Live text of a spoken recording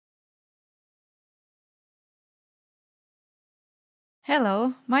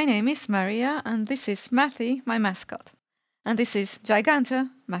Hello, my name is Maria and this is Mathy, my mascot. And this is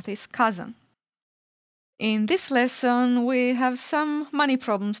Giganta, Mathy's cousin. In this lesson we have some money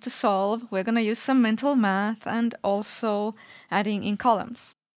problems to solve. We're going to use some mental math and also adding in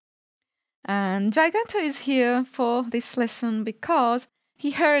columns. And Giganta is here for this lesson because he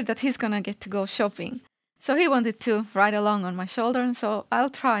heard that he's going to get to go shopping. So he wanted to ride along on my shoulder, and so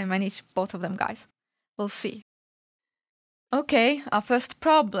I'll try and manage both of them, guys. We'll see. Okay, our first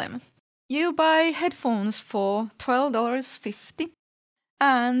problem. You buy headphones for $12.50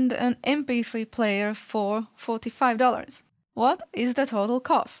 and an MP3 player for $45. What is the total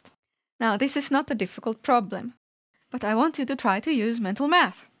cost? Now, this is not a difficult problem, but I want you to try to use mental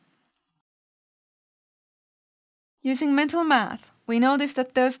math. Using mental math, we notice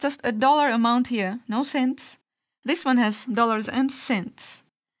that there's just a dollar amount here, no cents. This one has dollars and cents.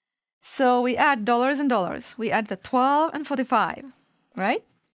 So we add dollars and dollars. We add the 12 and 45, right?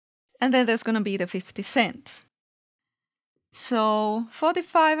 And then there's going to be the 50 cents. So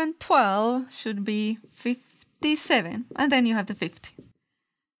 45 and 12 should be 57, and then you have the 50.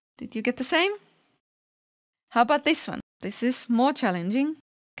 Did you get the same? How about this one? This is more challenging.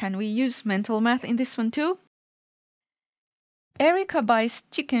 Can we use mental math in this one too? Erica buys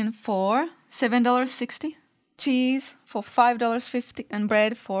chicken for $7.60. Cheese for $5.50 and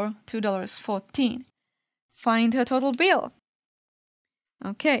bread for $2.14. Find her total bill.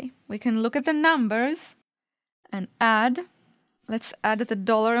 Okay, we can look at the numbers and add. Let's add the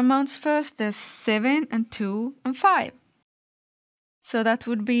dollar amounts first. There's 7 and 2 and 5. So that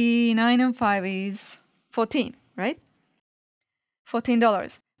would be 9 and 5 is 14, right?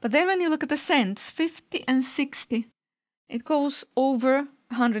 $14. But then when you look at the cents, 50 and 60, it goes over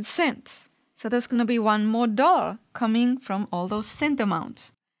 100 cents. So there's going to be one more dollar coming from all those cent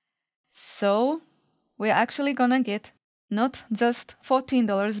amounts. So we're actually going to get not just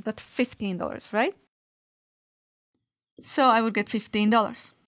 $14, but $15, right? So I would get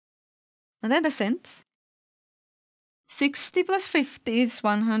 $15. And then the cents. 60 plus 50 is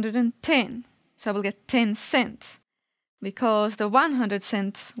 110. So I will get 10 cents because the 100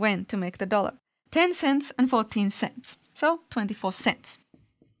 cents went to make the dollar. 10 cents and 14 cents. So 24 cents.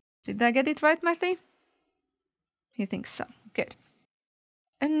 Did I get it right, Mathy? He thinks so. Good.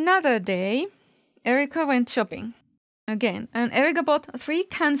 Another day, Erica went shopping again, and Erica bought 3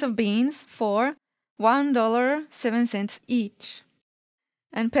 cans of beans for $1.07 each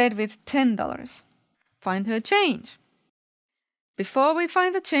and paid with $10. Find her change. Before we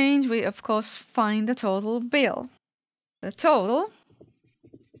find the change, we of course find the total bill. The total,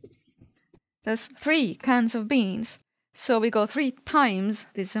 there's 3 cans of beans. So we go 3 times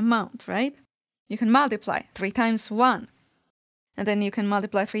this amount, right? You can multiply 3 times 1. And then you can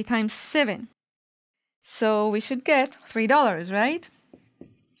multiply 3 times 7. So we should get $3, right?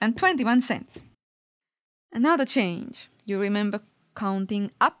 And 21 cents. Another change. You remember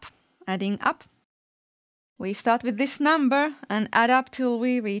counting up, adding up? We start with this number and add up till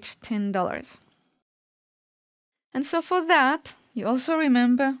we reach $10. And so for that, you also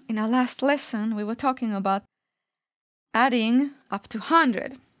remember in our last lesson we were talking about adding up to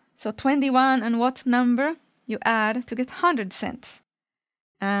 100. So 21 and what number you add to get 100 cents.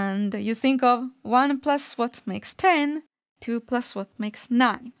 And you think of 1 plus what makes 10, 2 plus what makes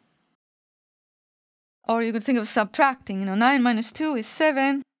 9. Or you could think of subtracting. 9 minus 2 is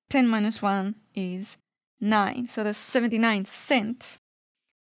 7, 10 minus 1 is 9. So there's 79 cents.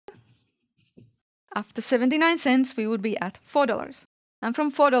 After 79 cents, we would be at $4. And from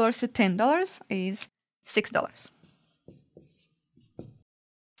 $4 to $10 is $6.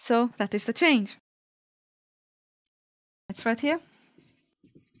 So that is the change. It's right here.